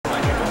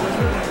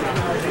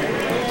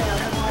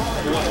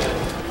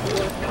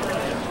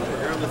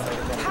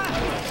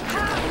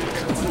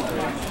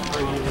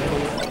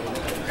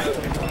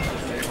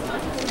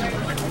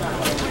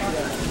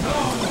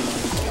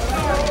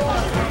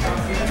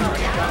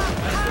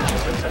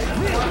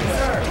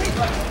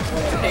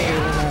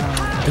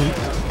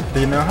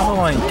you know how to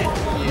like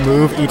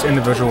move each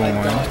individual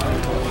one?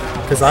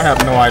 Because I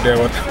have no idea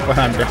what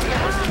I'm doing.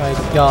 I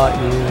got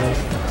you.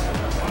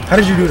 How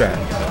did you do that?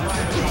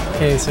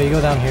 Okay, so you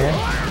go down here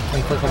and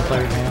you click on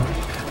player name.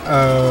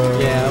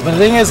 Yeah, but the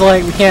thing is,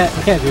 like, we can't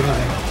do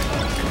anything.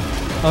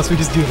 Unless we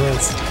just do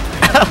this.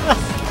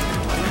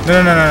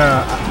 No.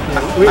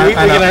 Yeah, we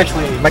can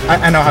actually. Like,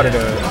 I know how to do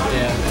it.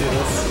 Yeah, do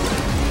this.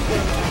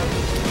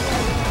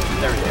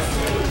 There we go.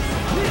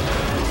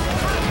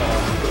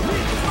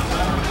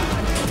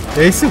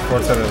 Yeah, he's too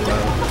forced at it low.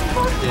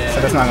 Yeah. So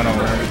that's not gonna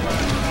work.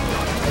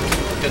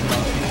 Good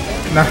enough.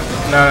 No.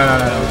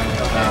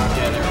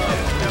 Yeah, there we go.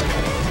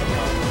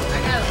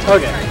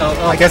 Okay.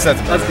 I guess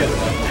that's better. That's good.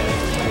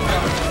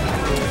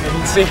 And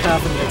you see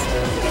half in next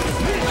turn.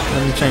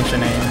 Let me change the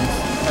names.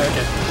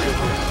 Okay.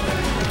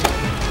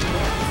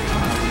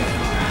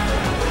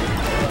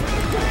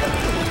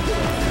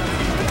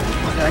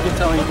 I can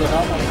tell you did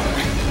not want to.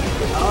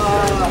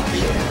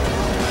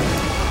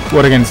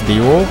 What, against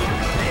D-Wolf?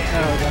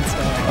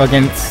 No,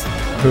 Against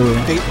who?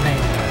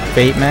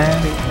 Fate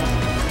Man?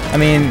 I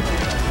mean,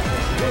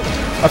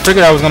 I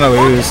figured I was gonna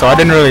lose, so I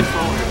didn't really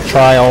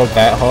try all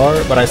that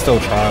hard, but I still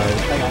tried.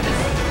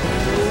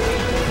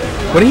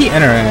 What did he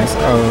enter as?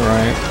 Oh,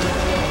 right.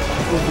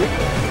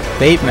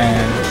 Fate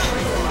Man.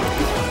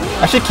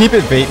 I should keep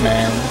it Fate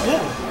Man.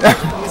 Yeah,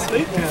 it's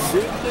Fate Man,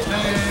 dude.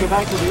 Go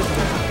back to Fate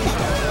Man.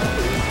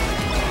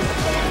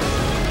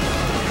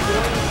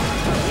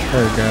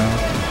 There we go.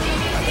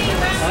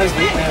 How's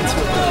Fate Man so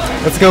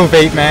good? Let's go,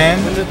 Fate Man.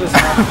 When did this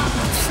happen?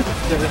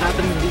 Did it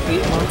happen in the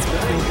 8 months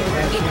between Fate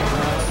Man came out?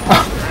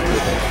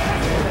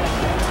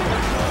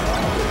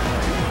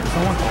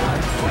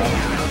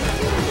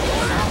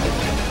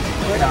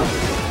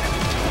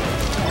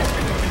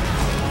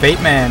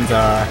 Fate Man's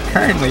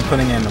currently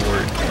putting in the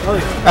work. Oh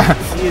yeah,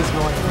 he is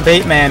going.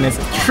 Fate Man is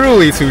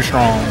truly too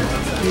strong.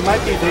 He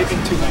might be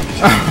vaping too much.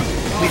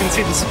 You can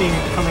see the steam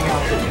coming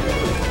out of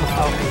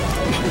Falco.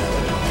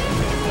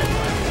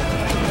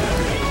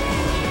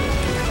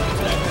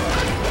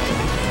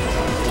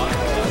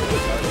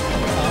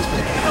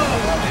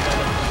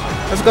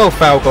 Let's go,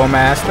 Falco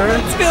Master.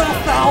 Let's go,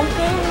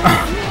 Falco!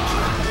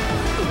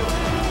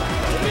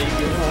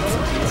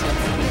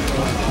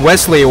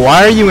 Wesley,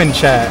 why are you in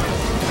chat?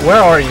 Where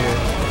are you?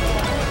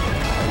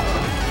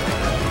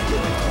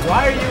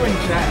 Why are you in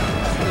chat?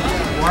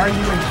 Why are you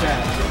in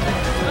chat?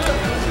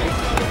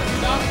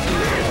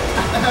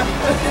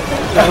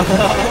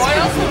 Why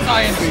else was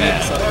I in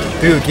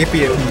chat? Dude, give me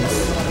a piece.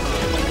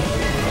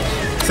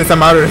 Since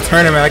I'm out of the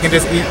tournament, I can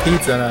just eat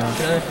pizza now.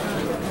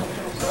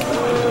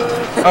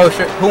 Oh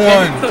shit, who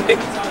won?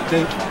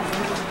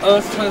 I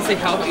was trying to say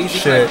how easy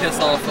can I piss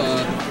off,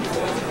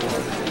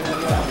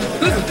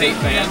 who's the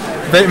Fate Man?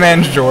 Fate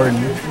Man's Jordan.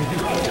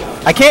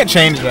 I can't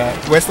change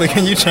that. Wesley,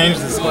 can you change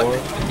the score?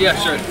 Yeah,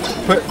 sure.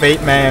 Put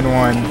Fate Man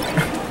 1.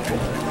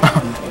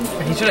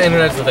 He should have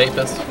entered as the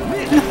Vapist.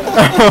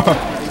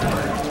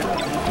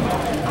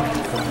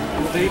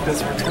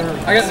 Vapist return.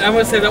 I guess I'm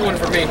gonna save that one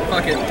for me.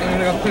 Fuck it. I'm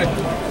gonna go put it.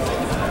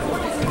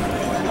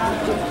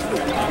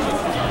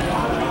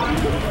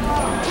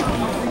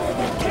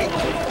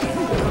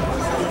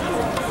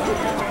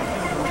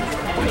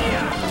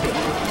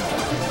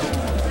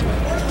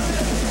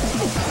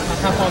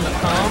 Hop on the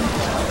palm?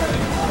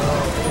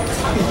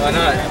 Why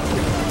not?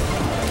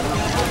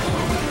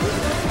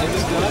 I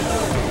just got it.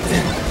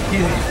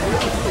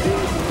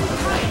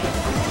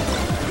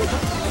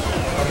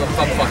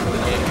 I'm fucking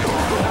with the game.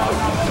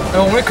 I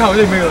don't want to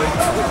commentate Melee.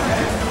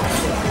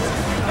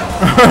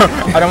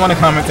 I don't want to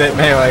commentate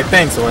Melee.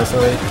 Thanks,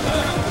 Wesley.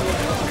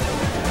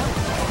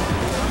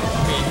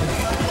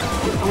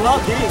 I'm not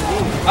getting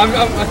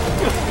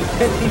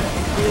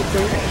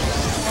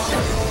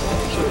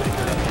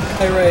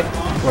Hey Ray.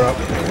 What up?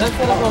 Does that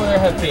setup over there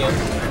have PM?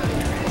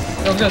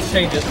 I'll just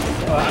change it.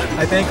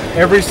 I think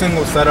every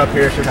single setup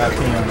here should have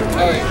PM.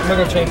 Alright, I'm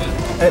gonna go change it.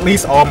 At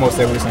least almost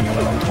every single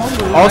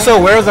one. Also,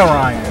 where's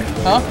Orion?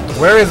 Huh?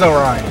 Where is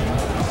Orion?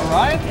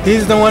 Orion?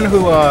 He's the one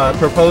who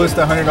proposed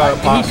the $100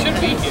 pop. He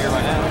should be here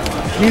right now.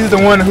 He's the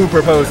one who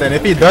proposed it.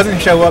 If he doesn't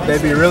show up,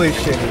 that'd be really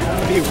shitty.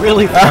 It'd be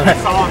really fun.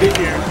 He's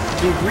here.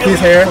 He's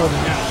here?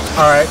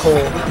 Alright,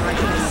 cool.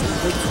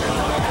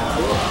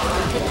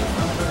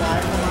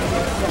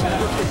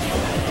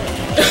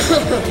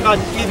 Not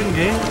an even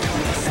game.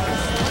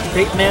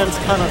 Fate Man's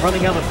kind of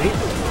running out of vape.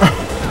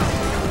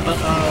 But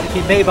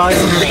he may buy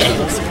some.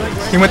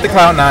 He went to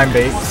Cloud9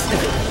 baits.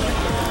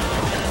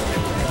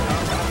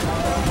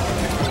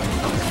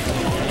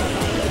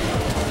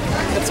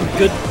 Got some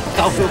good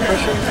Falco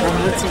pressure. 4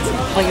 minutes since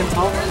playing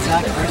talk.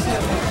 Zach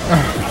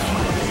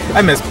versus.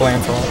 I miss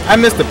playing talk. I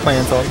miss the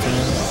playing talk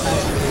team.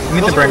 I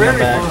need to bring them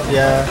back.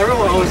 Yeah.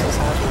 Everyone always was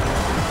happy.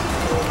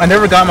 I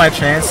never got my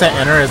chance to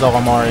enter as all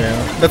Mario.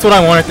 That's what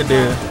I wanted to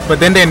do, but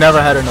then they never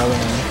had another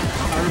one.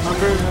 I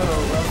remember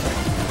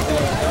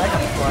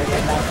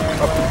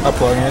A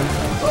plug-in.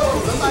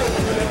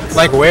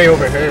 Like way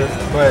over here,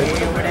 but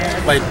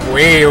like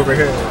way over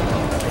here.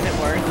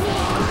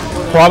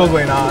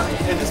 Probably not.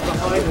 It is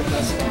behind the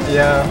desk.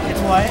 Yeah.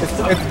 It's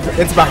what?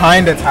 It's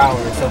behind a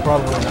tower, so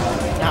probably not.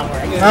 Not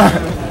working.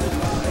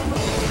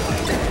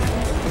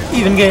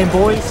 Even game,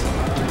 boys.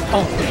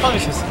 Oh, the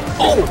punishes.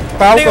 Oh,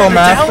 Falco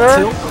Master. Down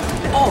tilt.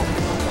 Oh,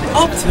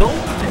 up tilt.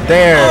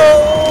 There. Oh,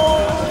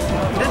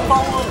 didn't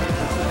follow up.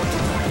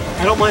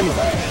 I don't mind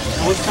that.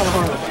 It was kind of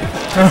hard.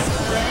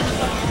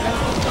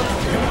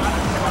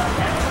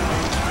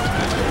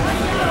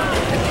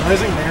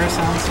 Rising There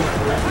sounds so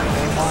cool.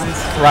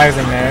 Name-wise.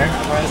 Rising There.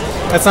 Rising.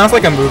 That sounds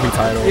like a movie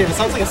title. Yeah, it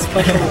sounds like a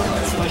special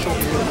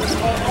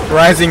movie.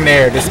 Rising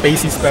There, the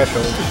spacey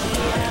special.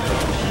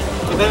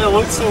 But then it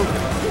looks so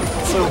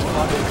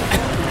funny.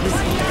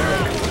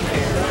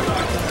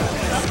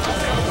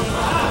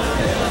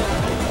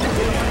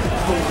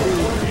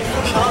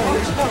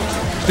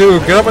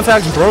 Dude, get up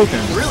attack's broken.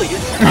 Really?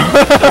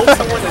 Told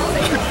someone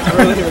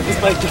earlier,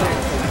 just like I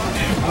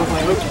was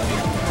like, okay.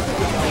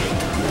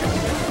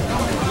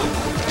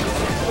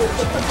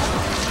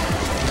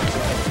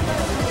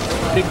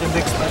 I think the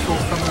next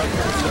special's coming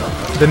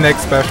up. The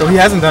next special. He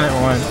hasn't done it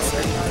once.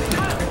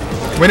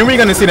 When are we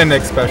gonna see the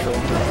next special?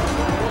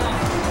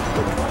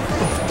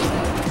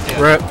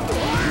 Rip.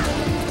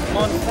 Come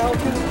on,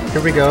 Falcon.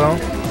 Here we go.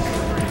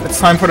 It's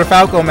time for the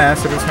Falco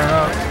Master to turn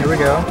up. Here we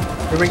go.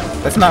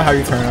 That's not how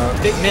you turn up.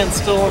 Big man's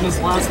still on his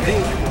last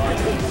beat.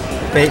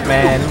 Fake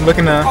man,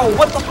 looking to. Oh,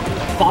 what the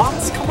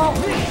box? Come on.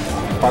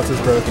 Box is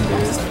broken,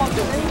 dude.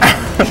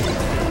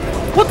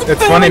 What the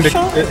It's funny.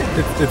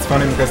 It's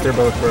funny because they're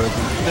both broken.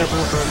 They're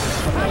both broken.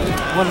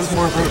 One is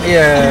more broken.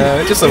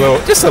 Yeah, just a little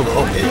bit.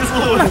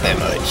 Not that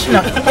much.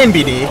 No,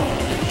 NBD.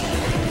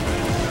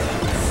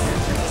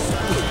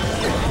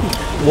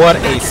 What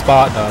a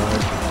spot, dog.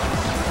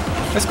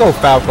 Let's go,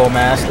 Falco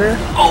Master.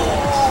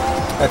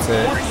 That's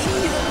it.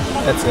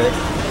 That's it.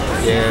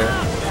 Yeah.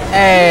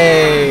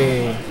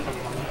 Hey.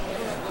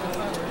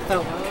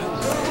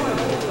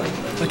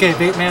 Okay,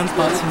 Bait Man's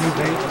bought some new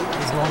bait.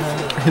 He's going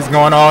in. He's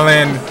going all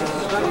in.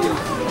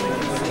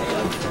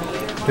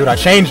 Dude, I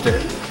changed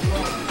it.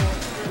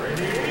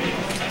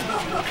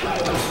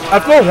 I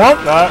still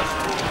want that.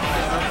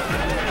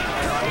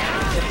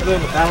 Put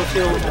in the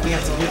battlefield. I think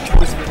that's a good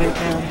choice for Bait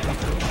Man.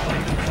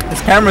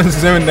 His camera's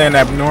zoomed in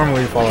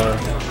abnormally far.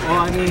 Well,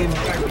 I mean,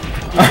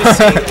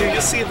 you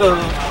just see the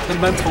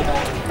mental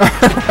wall.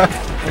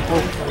 Like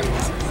both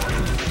players.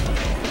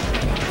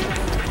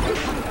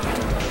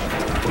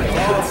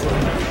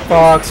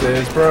 Fox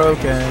is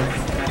broken.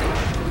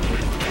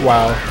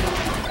 Wow.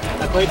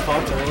 I played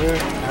Fox earlier. I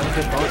haven't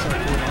played Fox in a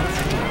few months.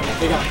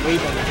 They got way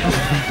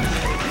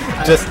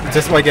better.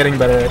 just by getting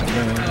better at the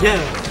game. Yeah.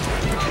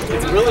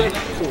 It's really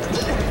cool.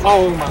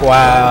 Oh my god.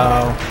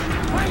 Wow.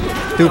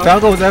 Dude,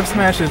 Falco's F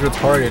smash is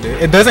retarded.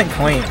 It doesn't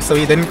clink, so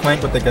he didn't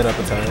clink with the get up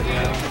attack.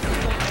 Yeah.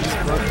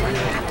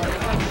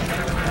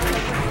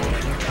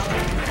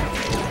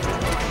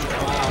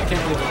 Wow, I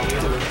can't believe that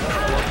either.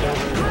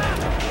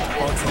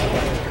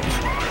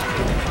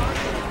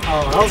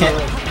 Oh,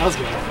 that was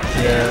good.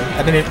 Yeah,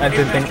 I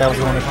didn't think that was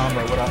the only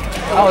combo. What up?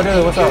 Oh,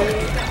 dude, what's up?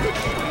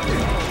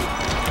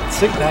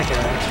 Sick back air,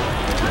 actually.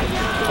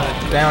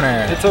 But Down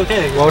air. it's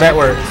okay. Well, that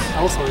works.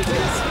 Also, it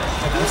is.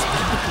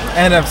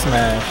 And F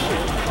smash.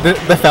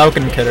 The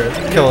Falcon killer.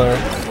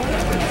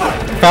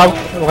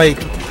 Like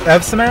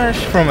F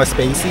smash from a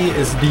spacey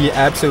is the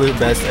absolute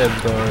best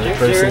edge guard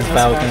versus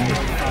Falcon.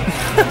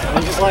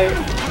 I'm just like,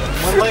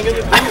 what am I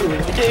gonna do?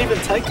 I can't even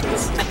take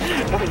this.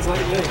 That was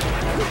like me.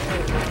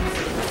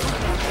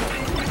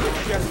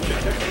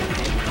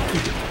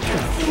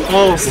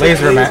 Oh,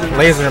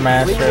 laser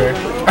master.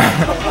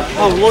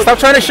 Oh, look. Stop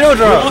trying to shield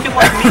You're drop. looking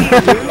like me,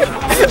 dude.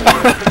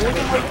 You're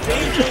looking like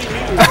DJ,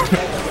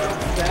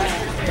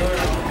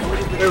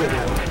 There we go.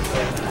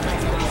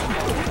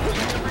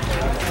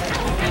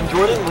 And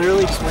Jordan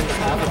literally just went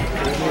half of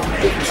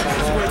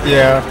the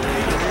Yeah.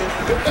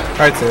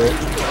 Right to it.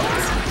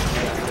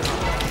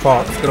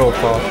 Fox, good old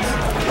Fox.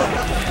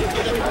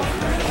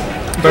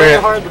 It's very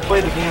hard to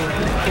play the game. You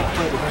can't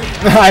play the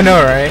game. I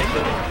know, right?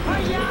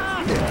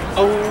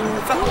 Oh,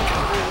 Falco.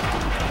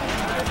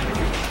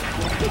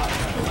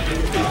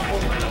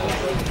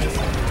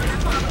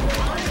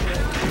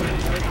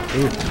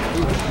 Ooh.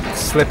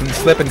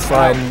 Slipping,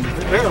 sliding.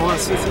 There are a lot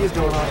of CCs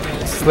going on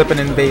here. Slipping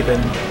and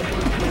vaping.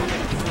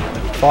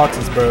 Fox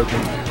is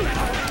broken.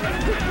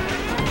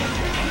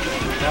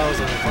 That was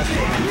a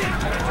question.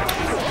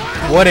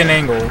 What an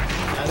angle.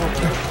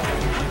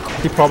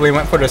 He probably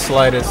went for the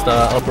slightest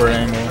upper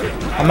angle.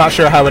 I'm not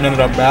sure how it ended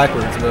up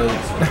backwards, but...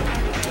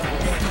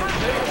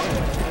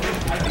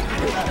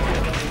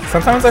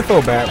 Sometimes I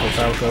feel bad for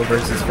Falco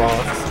versus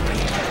Fox.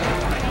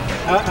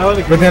 I would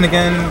agree. But then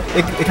again,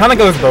 it kind of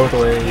goes both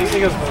ways. It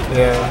goes both ways.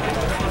 Yeah.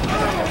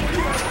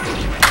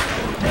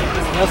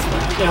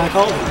 Yeah, I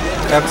called it.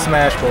 F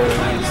smash boys.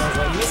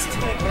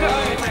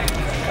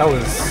 That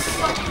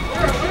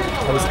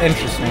was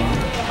interesting.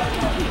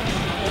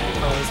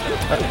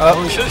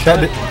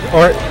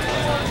 Or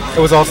it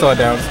was also a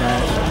down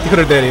smash. You could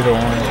have did either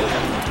one.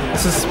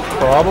 This is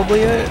probably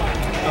it.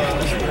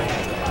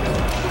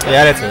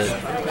 Yeah, that's it.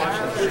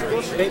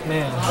 Vape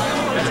man.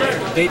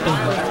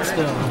 Vaping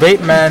still.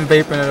 Vape man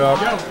vaping it up.